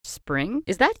Spring?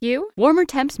 Is that you? Warmer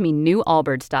temps mean new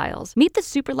Allbirds styles. Meet the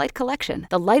Superlight Collection,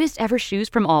 the lightest ever shoes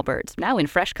from Allbirds, now in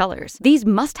fresh colors. These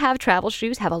must-have travel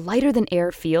shoes have a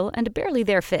lighter-than-air feel and a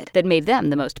barely-there fit that made them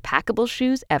the most packable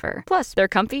shoes ever. Plus, they're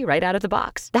comfy right out of the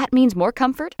box. That means more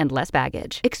comfort and less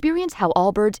baggage. Experience how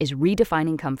Allbirds is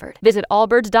redefining comfort. Visit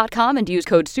allbirds.com and use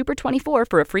code SUPER24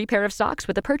 for a free pair of socks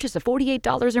with a purchase of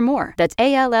 $48 or more. That's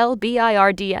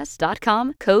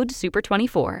ALLBIRDS.com, code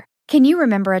SUPER24. Can you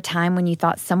remember a time when you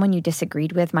thought someone you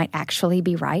disagreed with might actually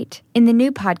be right? In the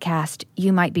new podcast,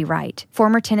 You Might Be Right,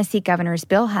 former Tennessee Governors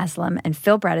Bill Haslam and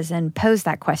Phil Bredesen pose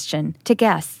that question to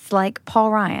guests like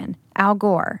Paul Ryan, Al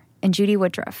Gore, and Judy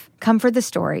Woodruff. Come for the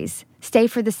stories, stay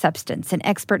for the substance and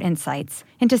expert insights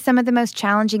into some of the most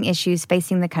challenging issues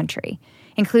facing the country,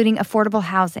 including affordable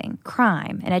housing,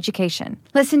 crime, and education.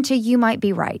 Listen to You Might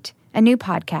Be Right, a new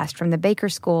podcast from the Baker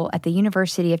School at the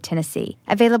University of Tennessee,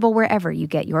 available wherever you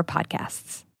get your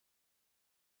podcasts.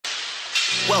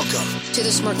 Welcome to the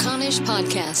Smerconish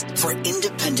Podcast for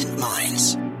Independent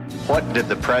Minds. What did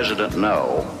the president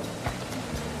know,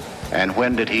 and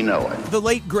when did he know it? The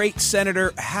late, great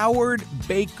Senator Howard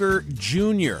Baker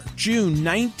Jr., June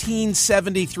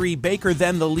 1973. Baker,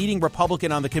 then the leading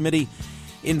Republican on the committee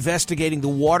investigating the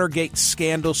Watergate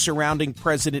scandal surrounding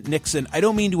President Nixon. I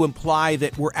don't mean to imply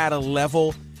that we're at a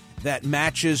level that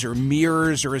matches or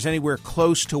mirrors or is anywhere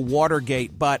close to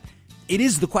Watergate, but it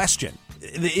is the question.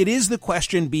 It is the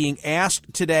question being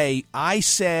asked today. I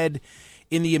said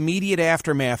in the immediate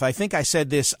aftermath, I think I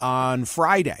said this on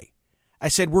Friday, I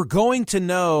said we're going to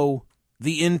know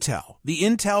the intel. The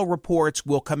intel reports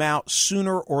will come out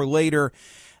sooner or later.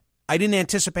 I didn't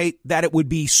anticipate that it would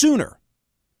be sooner.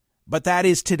 But that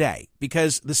is today,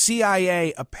 because the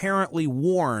CIA apparently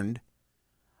warned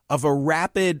of a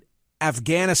rapid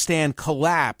Afghanistan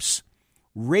collapse,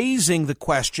 raising the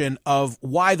question of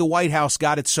why the White House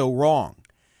got it so wrong.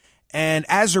 And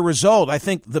as a result, I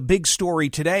think the big story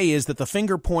today is that the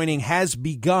finger pointing has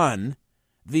begun.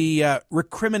 The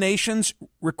recriminations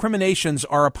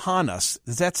are upon us.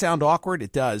 Does that sound awkward?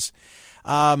 It does.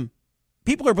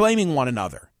 People are blaming one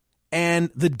another. And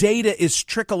the data is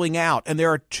trickling out. And there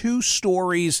are two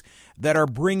stories that are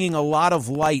bringing a lot of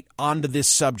light onto this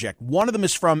subject. One of them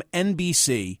is from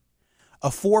NBC, a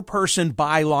 4-person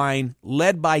byline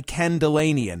led by Ken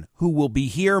Dilanian, who will be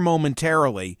here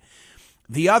momentarily.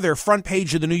 The other, front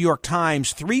page of the New York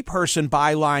Times, 3-person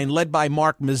byline led by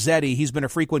Mark Mazzetti. He's been a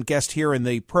frequent guest here in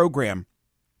the program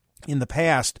in the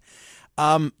past.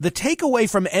 The takeaway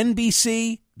from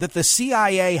NBC, that the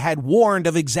CIA had warned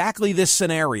of exactly this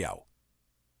scenario.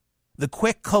 The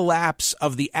quick collapse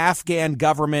of the Afghan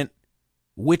government,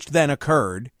 which then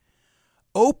occurred.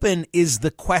 Open is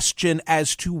the question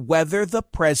as to whether the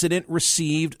president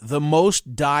received the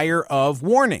most dire of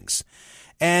warnings.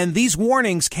 And these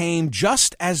warnings came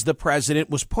just as the president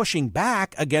was pushing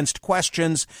back against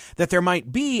questions that there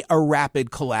might be a rapid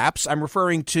collapse. I'm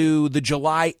referring to the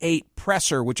July 8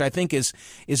 presser, which I think is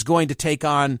going to take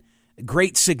on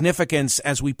great significance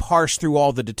as we parse through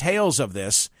all the details of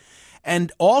this.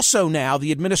 And also now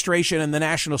the administration and the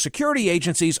national security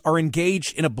agencies are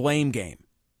engaged in a blame game.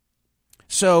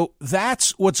 So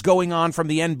that's what's going on from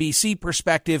the NBC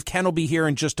perspective. Ken will be here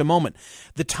in just a moment.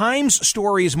 The Times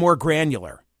story is more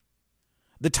granular.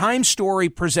 The Times story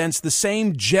presents the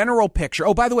same general picture.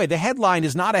 Oh, by the way, the headline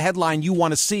is not a headline you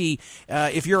want to see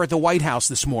if you're at the White House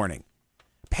this morning.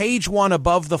 Page 1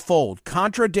 above the fold,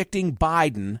 contradicting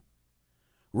Biden,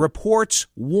 reports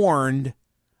warned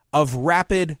of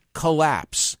rapid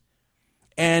collapse.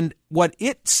 And what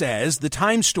it says, the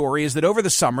Times story, is that over the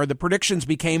summer, the predictions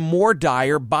became more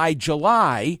dire by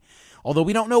July, although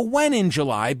we don't know when in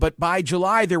July, but by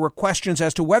July there were questions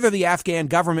as to whether the Afghan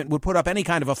government would put up any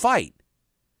kind of a fight.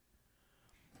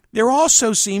 There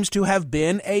also seems to have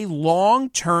been a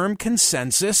long-term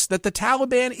consensus that the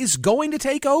Taliban is going to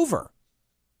take over.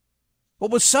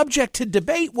 What was subject to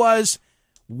debate was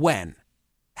when.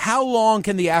 How long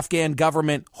can the Afghan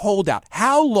government hold out?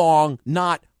 How long,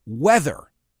 not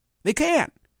whether. They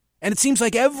can't. And it seems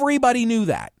like everybody knew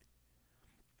that.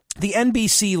 The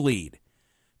NBC lead,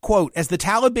 quote, as the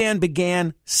Taliban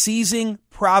began seizing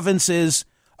provinces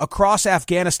across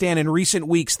Afghanistan in recent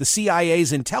weeks, the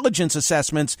CIA's intelligence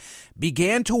assessments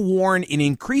began to warn in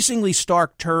increasingly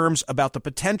stark terms about the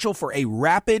potential for a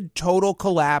rapid total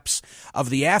collapse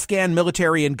of the Afghan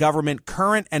military and government,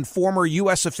 current and former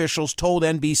U.S. officials told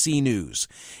NBC News.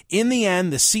 In the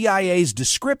end, the CIA's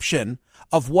description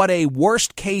of what a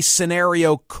worst-case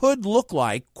scenario could look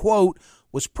like, quote,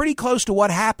 was pretty close to what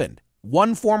happened.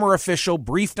 One former official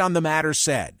briefed on the matter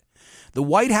said, The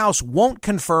White House won't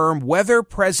confirm whether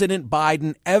President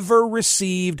Biden ever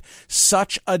received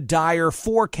such a dire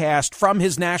forecast from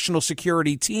his national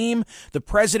security team. The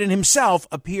president himself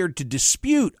appeared to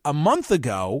dispute a month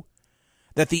ago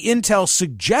that the intel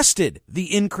suggested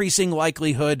the increasing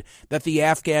likelihood that the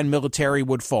Afghan military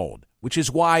would fold, which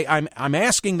is why I'm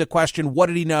asking the question, what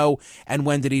did he know and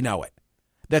when did he know it?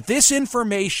 That this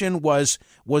information was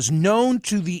known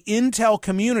to the intel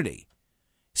community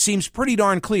seems pretty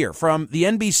darn clear from the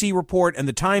NBC report and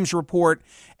the Times report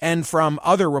and from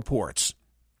other reports.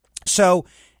 So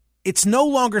it's no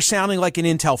longer sounding like an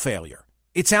intel failure.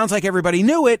 It sounds like everybody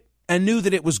knew it and knew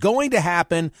that it was going to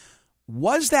happen.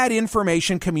 Was that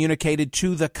information communicated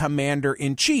to the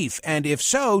commander-in-chief? And if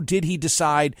so, did he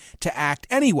decide to act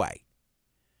anyway?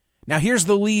 Now, here's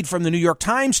the lead from the New York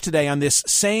Times today on this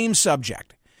same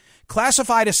subject.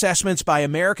 Classified assessments by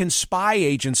American spy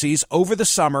agencies over the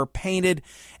summer painted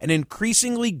an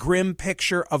increasingly grim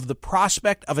picture of the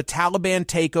prospect of a Taliban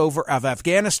takeover of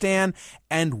Afghanistan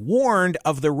and warned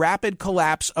of the rapid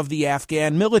collapse of the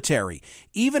Afghan military,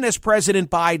 even as President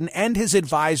Biden and his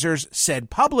advisors said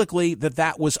publicly that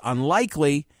that was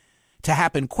unlikely to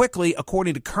happen quickly,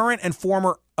 according to current and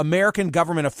former American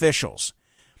government officials.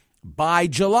 By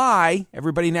July,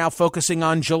 everybody now focusing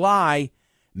on July,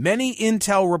 many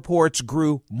intel reports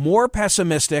grew more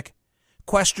pessimistic,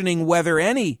 questioning whether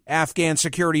any Afghan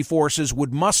security forces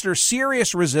would muster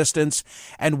serious resistance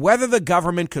and whether the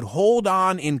government could hold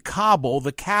on in Kabul,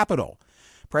 the capital.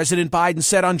 President Biden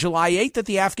said on July 8th that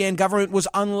the Afghan government was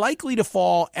unlikely to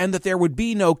fall and that there would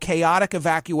be no chaotic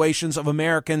evacuations of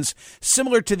Americans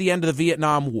similar to the end of the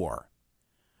Vietnam War.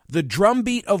 The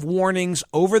drumbeat of warnings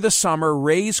over the summer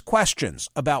raised questions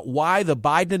about why the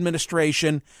Biden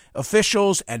administration,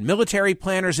 officials, and military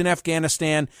planners in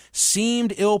Afghanistan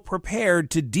seemed ill-prepared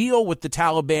to deal with the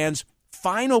Taliban's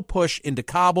final push into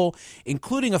Kabul,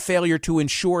 including a failure to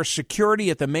ensure security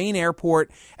at the main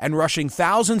airport and rushing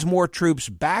thousands more troops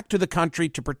back to the country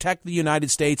to protect the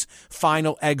United States'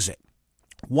 final exit.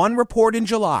 One report in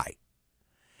July,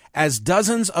 as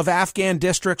dozens of Afghan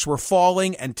districts were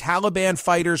falling and Taliban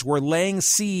fighters were laying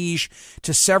siege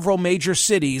to several major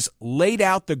cities, laid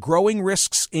out the growing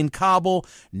risks in Kabul,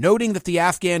 noting that the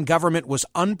Afghan government was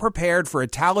unprepared for a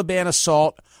Taliban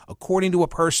assault, according to a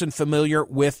person familiar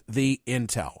with the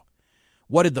intel.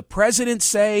 What did the president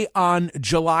say on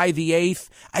July the 8th?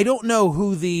 I don't know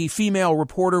who the female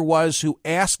reporter was who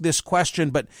asked this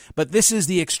question, but this is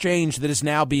the exchange that is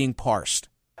now being parsed.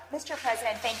 Mr.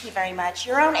 President, thank you very much.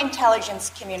 Your own intelligence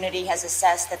community has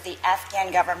assessed that the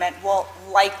Afghan government will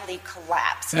likely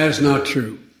collapse. That is not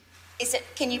true.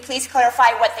 Can you please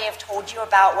clarify what they have told you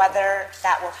about whether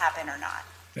that will happen or not?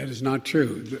 That is not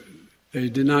true. They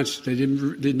did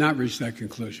not reach that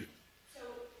conclusion. So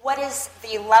what is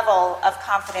the level of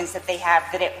confidence that they have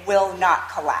that it will not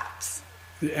collapse?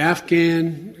 The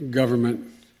Afghan government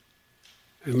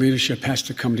and leadership has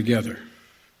to come together.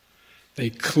 They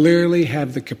clearly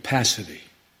have the capacity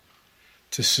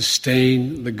to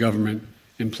sustain the government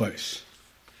in place.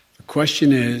 The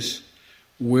question is,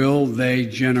 will they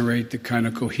generate the kind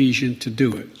of cohesion to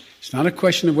do it? It's not a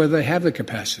question of whether they have the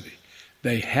capacity.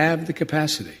 They have the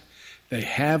capacity. They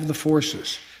have the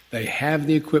forces. They have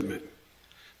the equipment.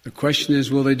 The question is,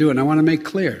 will they do it? And I want to make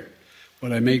clear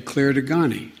what I made clear to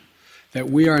Ghani, that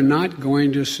we are not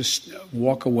going to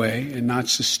walk away and not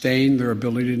sustain their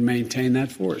ability to maintain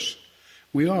that force.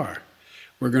 We are.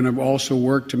 We're going to also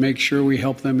work to make sure we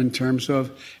help them in terms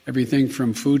of everything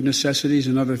from food necessities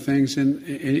and other things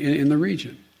in the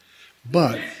region.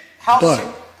 But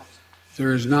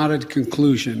there is not a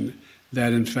conclusion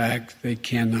that, in fact, they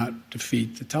cannot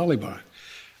defeat the Taliban.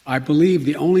 I believe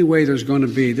the only way there's going to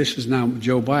be, this is now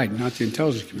Joe Biden, not the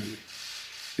intelligence community,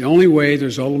 the only way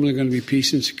there's ultimately going to be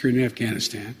peace and security in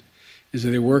Afghanistan is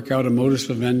that they work out a modus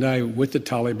vivendi with the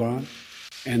Taliban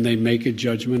and they make a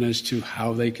judgment as to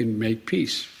how they can make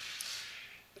peace.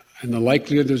 And the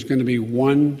likelihood there's going to be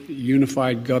one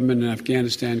unified government in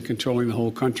Afghanistan controlling the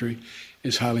whole country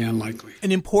is highly unlikely.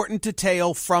 An important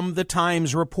detail from the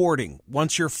Times reporting,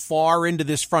 once you're far into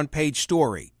this front page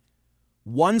story.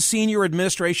 One senior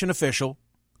administration official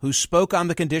who spoke on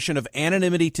the condition of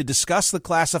anonymity to discuss the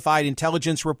classified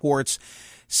intelligence reports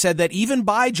said that even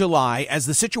by July, as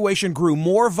the situation grew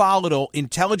more volatile,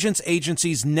 intelligence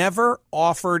agencies never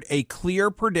offered a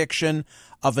clear prediction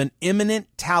of an imminent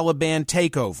Taliban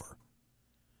takeover.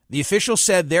 The official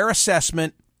said their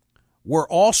assessment were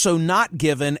also not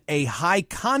given a high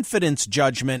confidence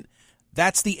judgment.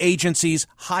 That's the agency's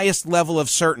highest level of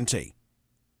certainty.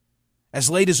 As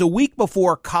late as a week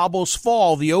before Kabul's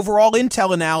fall, the overall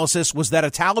intel analysis was that a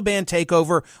Taliban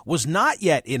takeover was not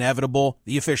yet inevitable,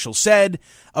 the officials said.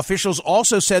 Officials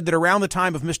also said that around the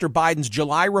time of Mr. Biden's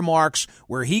July remarks,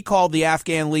 where he called the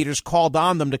Afghan leaders, called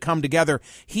on them to come together,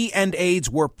 he and aides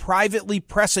were privately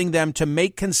pressing them to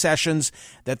make concessions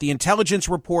that the intelligence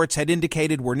reports had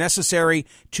indicated were necessary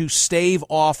to stave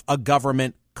off a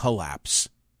government collapse.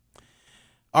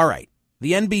 All right.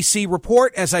 The NBC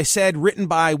report, as I said, written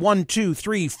by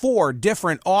 4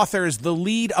 different authors. The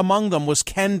lead among them was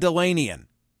Ken Dilanian.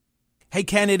 Hey,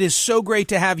 Ken, it is so great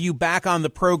to have you back on the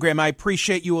program. I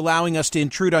appreciate you allowing us to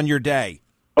intrude on your day.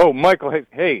 Oh, Michael,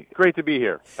 hey, great to be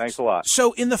here. Thanks a lot.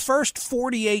 So in the first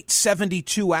 48,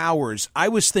 72 hours, I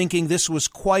was thinking this was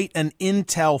quite an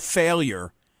intel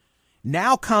failure.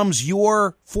 Now comes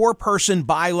your 4-person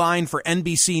byline for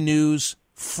NBC News,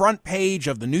 front page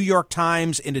of the New York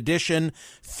Times. In addition,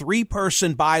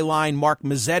 3-person byline, Mark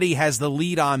Mazzetti has the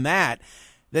lead on that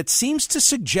seems to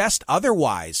suggest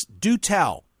otherwise. Do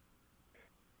tell.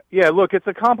 Yeah, look, it's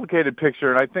a complicated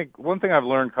picture, and I think one thing I've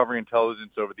learned covering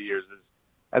intelligence over the years is,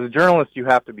 as a journalist, you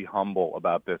have to be humble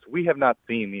about this. We have not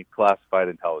seen the classified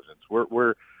intelligence.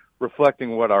 We're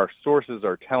reflecting what our sources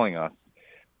are telling us.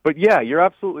 But yeah, you're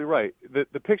absolutely right.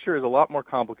 The picture is a lot more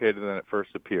complicated than it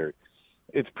first appeared.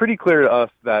 It's pretty clear to us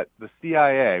that the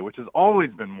CIA, which has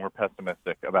always been more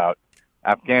pessimistic about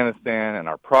Afghanistan and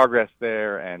our progress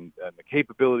there and the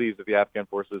capabilities of the Afghan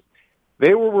forces,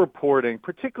 they were reporting,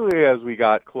 particularly as we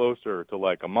got closer to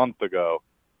like a month ago,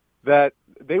 that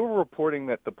they were reporting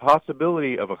that the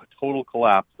possibility of a total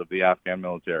collapse of the Afghan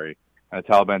military and a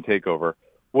Taliban takeover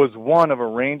was one of a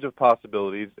range of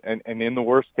possibilities, and in the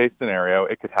worst case scenario,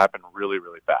 it could happen really,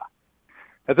 really fast.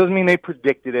 That doesn't mean they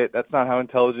predicted it. That's not how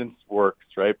intelligence works,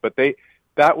 right? But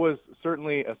that was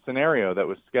certainly a scenario that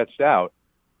was sketched out.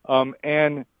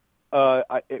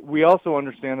 We also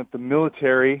understand that the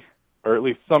military, or at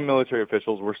least some military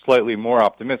officials, were slightly more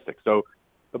optimistic. So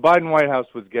the Biden White House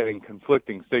was getting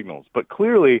conflicting signals. But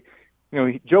clearly,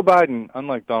 Joe Biden,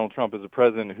 unlike Donald Trump, is a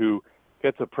president who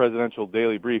gets a presidential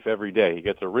daily brief every day. He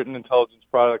gets a written intelligence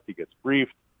product. He gets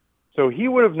briefed. So he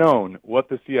would have known what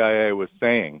the CIA was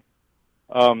saying.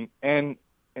 And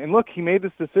look, he made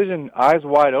this decision eyes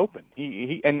wide open.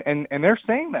 And they're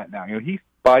saying that now.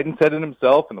 Biden said it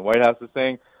himself, and the White House is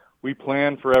saying we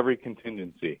plan for every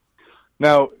contingency.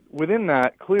 Now, within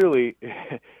that, clearly,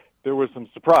 there was some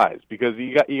surprise, because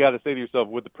you got to say to yourself,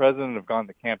 would the president have gone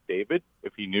to Camp David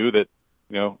if he knew that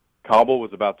Kabul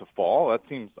was about to fall? That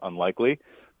seems unlikely.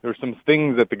 There were some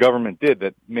things that the government did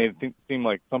that made it seem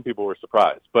like some people were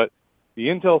surprised. But the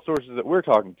intel sources that we're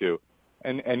talking to,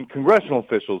 and congressional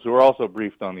officials who are also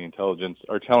briefed on the intelligence,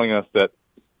 are telling us that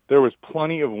there was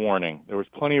plenty of warning. There was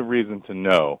plenty of reason to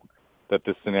know that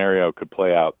this scenario could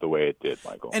play out the way it did,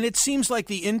 Michael. And it seems like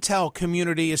the intel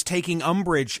community is taking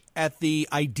umbrage at the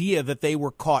idea that they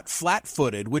were caught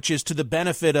flat-footed, which is to the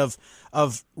benefit of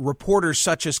reporters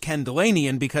such as Ken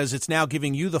Dilanian, because it's now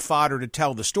giving you the fodder to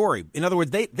tell the story. In other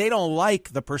words, they don't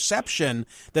like the perception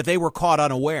that they were caught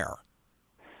unaware.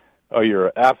 Oh,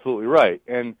 you're absolutely right.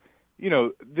 And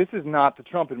this is not the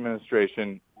Trump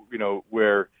administration,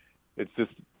 where it's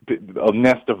just a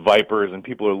nest of vipers and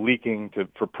people are leaking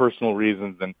for personal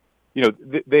reasons. And,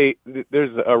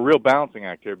 there's a real balancing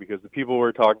act here, because the people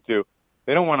we're talking to,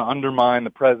 they don't want to undermine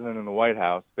the president and the White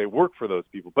House. They work for those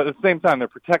people. But at the same time, they're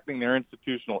protecting their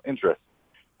institutional interests.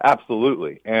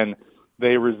 Absolutely. And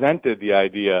they resented the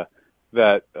idea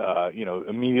that,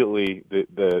 immediately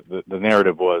the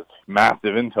narrative was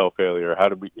massive intel failure. How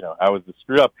was this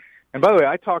screwed up? And by the way,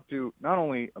 I talked to not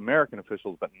only American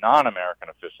officials, but non-American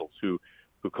officials who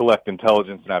collect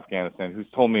intelligence in Afghanistan, who's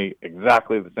told me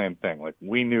exactly the same thing. Like,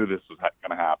 we knew this was going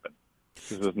to happen.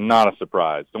 This was not a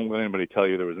surprise. Don't let anybody tell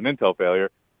you there was an intel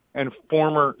failure. And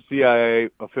former CIA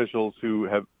officials who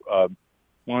have,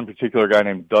 one particular guy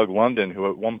named Doug London, who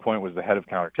at one point was the head of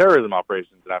counterterrorism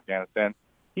operations in Afghanistan,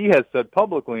 he has said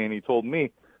publicly, and he told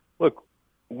me, look,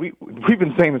 we've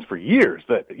been saying this for years,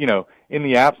 that, in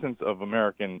the absence of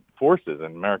American forces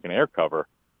and American air cover,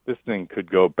 this thing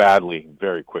could go badly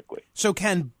very quickly. So,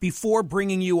 Ken, before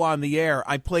bringing you on the air,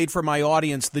 I played for my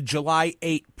audience the July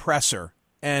 8 presser,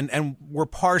 and we're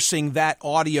parsing that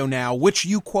audio now, which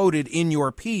you quoted in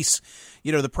your piece.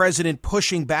 The president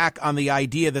pushing back on the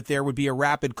idea that there would be a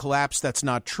rapid collapse. That's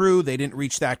not true. They didn't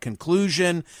reach that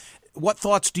conclusion. What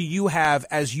thoughts do you have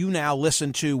as you now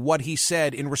listen to what he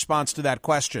said in response to that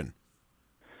question?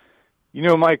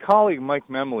 My colleague Mike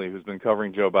Memley, who's been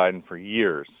covering Joe Biden for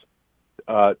years,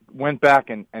 went back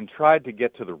and tried to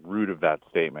get to the root of that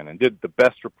statement and did the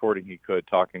best reporting he could,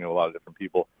 talking to a lot of different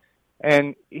people.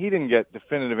 And he didn't get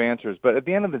definitive answers. But at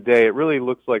the end of the day, it really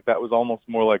looks like that was almost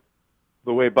more like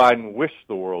the way Biden wished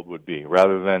the world would be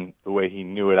rather than the way he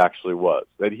knew it actually was.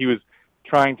 That he was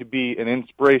trying to be an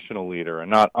inspirational leader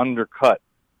and not undercut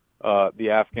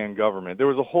the Afghan government. There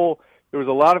was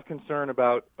a lot of concern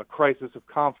about a crisis of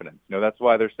confidence. That's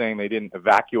why they're saying they didn't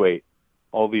evacuate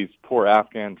all these poor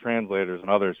Afghan translators and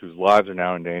others whose lives are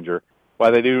now in danger. Why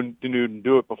they didn't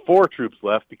do it before troops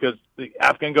left, because the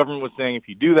Afghan government was saying if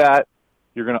you do that,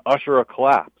 you're going to usher a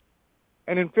collapse.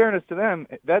 And in fairness to them,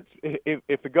 that's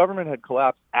if the government had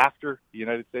collapsed after the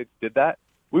United States did that,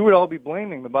 we would all be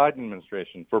blaming the Biden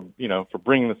administration for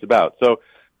bringing this about. So,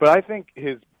 but I think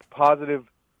his positive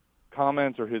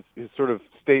comments or his sort of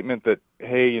statement that,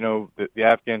 hey, the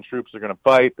Afghan troops are going to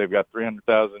fight, they've got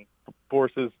 300,000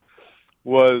 forces,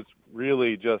 was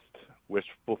really just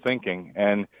wishful thinking.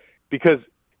 And because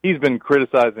he's been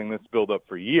criticizing this buildup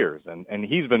for years, and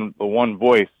he's been the one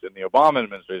voice in the Obama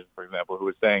administration, for example, who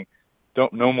was saying,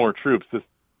 no more troops, this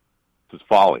is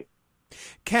folly.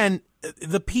 Ken,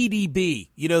 the PDB,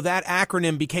 that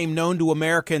acronym became known to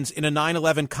Americans in a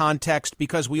 9/11 context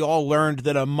because we all learned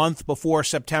that a month before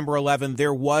September 11,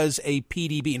 there was a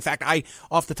PDB. In fact, I,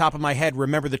 off the top of my head,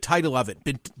 remember the title of it,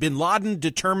 Bin Laden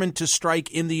Determined to Strike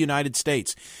in the United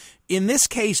States. In this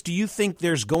case, do you think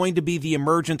there's going to be the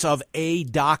emergence of a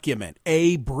document,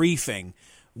 a briefing,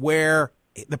 where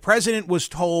the president was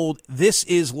told this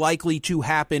is likely to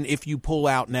happen if you pull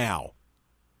out now?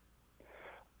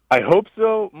 I hope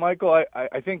so, Michael.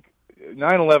 I think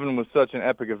 9/11 was such an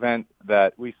epic event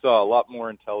that we saw a lot more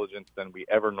intelligence than we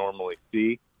ever normally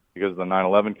see because of the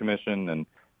 9/11 Commission and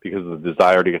because of the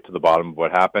desire to get to the bottom of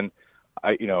what happened.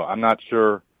 I'm not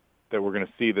sure that we're going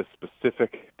to see this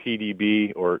specific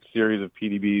PDB or series of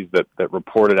PDBs that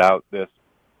reported out this,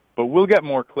 but we'll get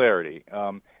more clarity.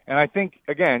 And I think,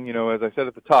 again, as I said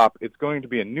at the top, it's going to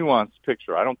be a nuanced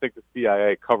picture. I don't think the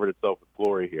CIA covered itself with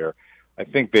glory here. I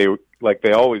think they, like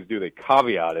they always do, they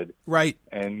caveated. Right.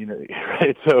 And,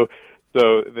 right. So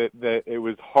that it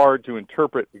was hard to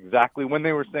interpret exactly when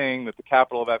they were saying that the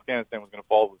capital of Afghanistan was going to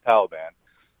fall to the Taliban.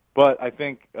 But I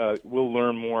think we'll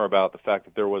learn more about the fact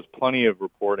that there was plenty of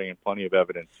reporting and plenty of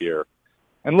evidence here.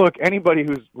 And look, anybody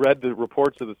who's read the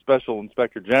reports of the Special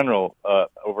Inspector General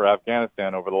over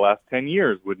Afghanistan over the last 10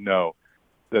 years would know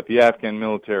that the Afghan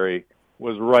military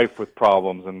was rife with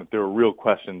problems and that there were real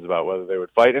questions about whether they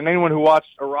would fight. And anyone who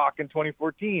watched Iraq in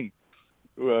 2014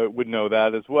 would know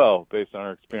that as well, based on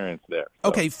our experience there. So.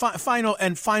 Okay,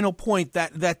 final point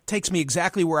that takes me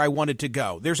exactly where I wanted to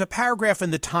go. There's a paragraph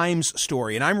in the Times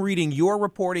story, and I'm reading your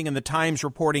reporting and the Times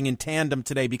reporting in tandem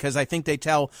today because I think they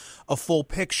tell a full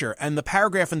picture. And the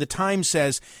paragraph in the Times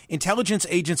says, intelligence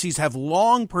agencies have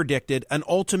long predicted an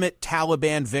ultimate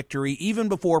Taliban victory, even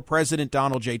before President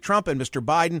Donald J. Trump and Mr.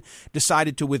 Biden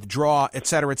decided to withdraw, et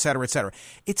cetera, et cetera, et cetera.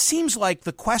 It seems like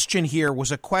the question here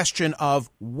was a question of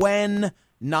when,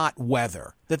 not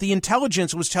whether, that the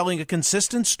intelligence was telling a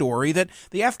consistent story that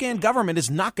the Afghan government is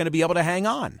not going to be able to hang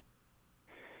on.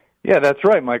 Yeah, that's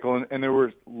right, Michael. And there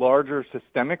were larger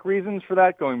systemic reasons for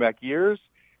that going back years.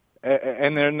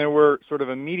 And then there were sort of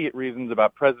immediate reasons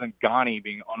about President Ghani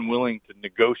being unwilling to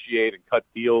negotiate and cut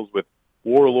deals with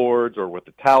warlords or with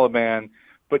the Taliban.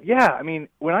 But yeah, I mean,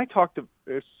 when I talk to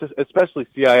especially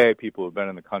CIA people who've been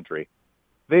in the country,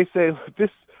 they say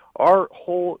our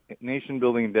whole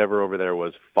nation-building endeavor over there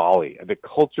was folly. The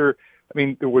culture, I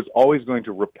mean, it was always going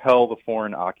to repel the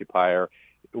foreign occupier.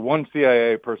 One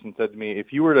CIA person said to me,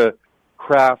 if you were to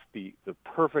craft the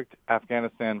perfect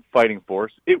Afghanistan fighting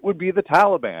force, it would be the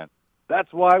Taliban.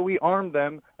 That's why we armed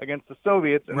them against the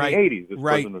Soviets in the 80s, this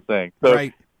person was saying.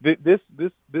 So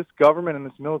this government and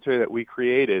this military that we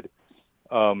created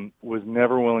was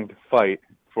never willing to fight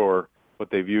for what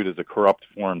they viewed as a corrupt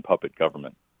foreign puppet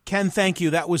government. Ken, thank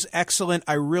you. That was excellent.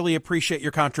 I really appreciate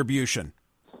your contribution.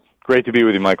 Great to be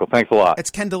with you, Michael. Thanks a lot. It's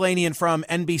Ken Dilanian from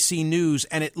NBC News,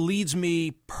 and it leads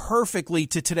me perfectly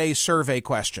to today's survey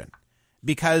question,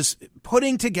 because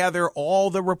putting together all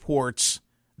the reports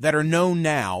that are known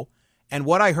now and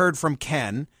what I heard from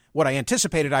Ken, what I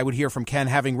anticipated I would hear from Ken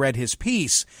having read his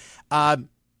piece,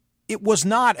 it was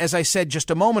not, as I said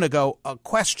just a moment ago, a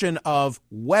question of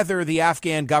whether the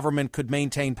Afghan government could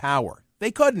maintain power.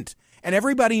 They couldn't. And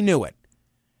everybody knew it.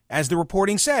 As the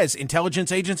reporting says,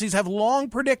 intelligence agencies have long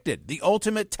predicted the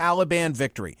ultimate Taliban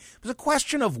victory. It was a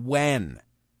question of when.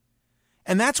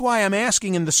 And that's why I'm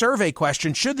asking in the survey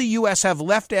question, should the U.S. have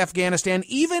left Afghanistan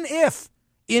even if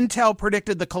intel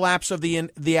predicted the collapse of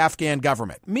the Afghan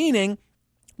government? Meaning,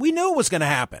 we knew it was going to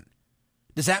happen.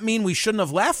 Does that mean we shouldn't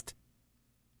have left?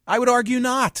 I would argue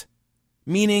not.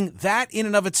 meaning that in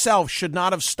and of itself should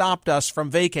not have stopped us from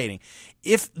vacating.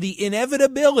 If the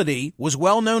inevitability was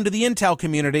well known to the intel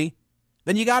community,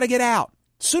 then you got to get out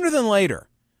sooner than later.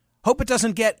 Hope it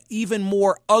doesn't get even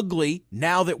more ugly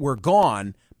now that we're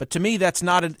gone, but to me, that's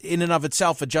not in and of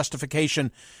itself a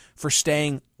justification for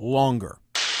staying longer.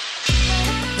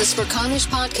 The Smerconish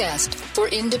Podcast for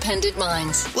independent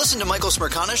minds. Listen to Michael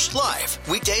Smerconish live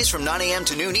weekdays from 9 a.m.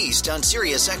 to noon East on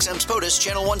Sirius XM's POTUS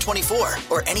Channel 124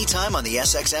 or anytime on the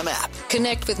SXM app.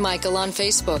 Connect with Michael on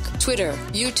Facebook, Twitter,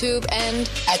 YouTube, and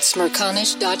at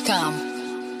smerconish.com.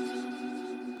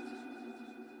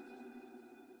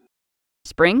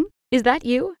 Spring? Is that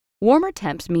you? Warmer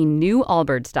temps mean new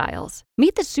Allbirds styles.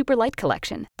 Meet the Super Light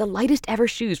Collection, the lightest ever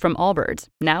shoes from Allbirds,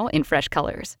 now in fresh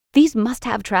colors. These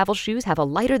must-have travel shoes have a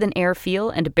lighter-than-air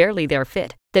feel and barely their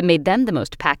fit that made them the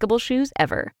most packable shoes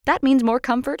ever. That means more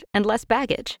comfort and less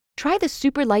baggage. Try the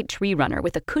Super Light Tree Runner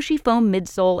with a cushy foam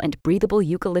midsole and breathable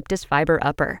eucalyptus fiber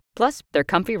upper. Plus, they're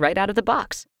comfy right out of the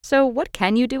box. So what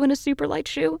can you do in a super light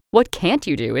shoe? What can't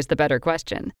you do is the better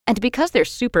question. And because they're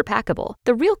super packable,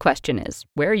 the real question is,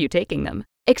 where are you taking them?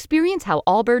 Experience how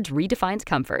Allbirds redefines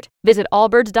comfort. Visit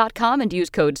allbirds.com and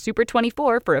use code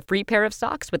SUPER24 for a free pair of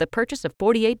socks with a purchase of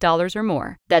 $48 or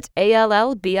more. That's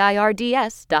ALLBIRDS.com.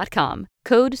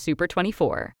 Code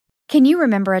SUPER24. Can you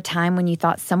remember a time when you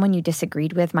thought someone you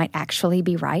disagreed with might actually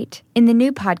be right? In the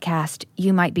new podcast,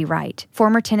 You Might Be Right,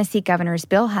 former Tennessee Governors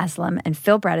Bill Haslam and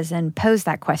Phil Bredesen pose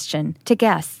that question to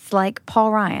guests like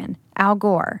Paul Ryan, Al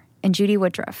Gore, and Judy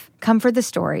Woodruff. Come for the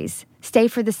stories, stay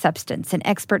for the substance and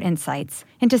expert insights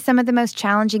into some of the most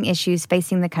challenging issues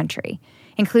facing the country,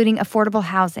 including affordable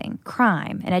housing,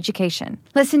 crime, and education.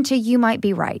 Listen to You Might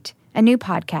Be Right, a new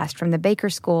podcast from the Baker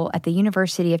School at the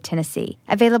University of Tennessee,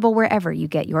 available wherever you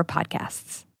get your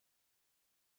podcasts.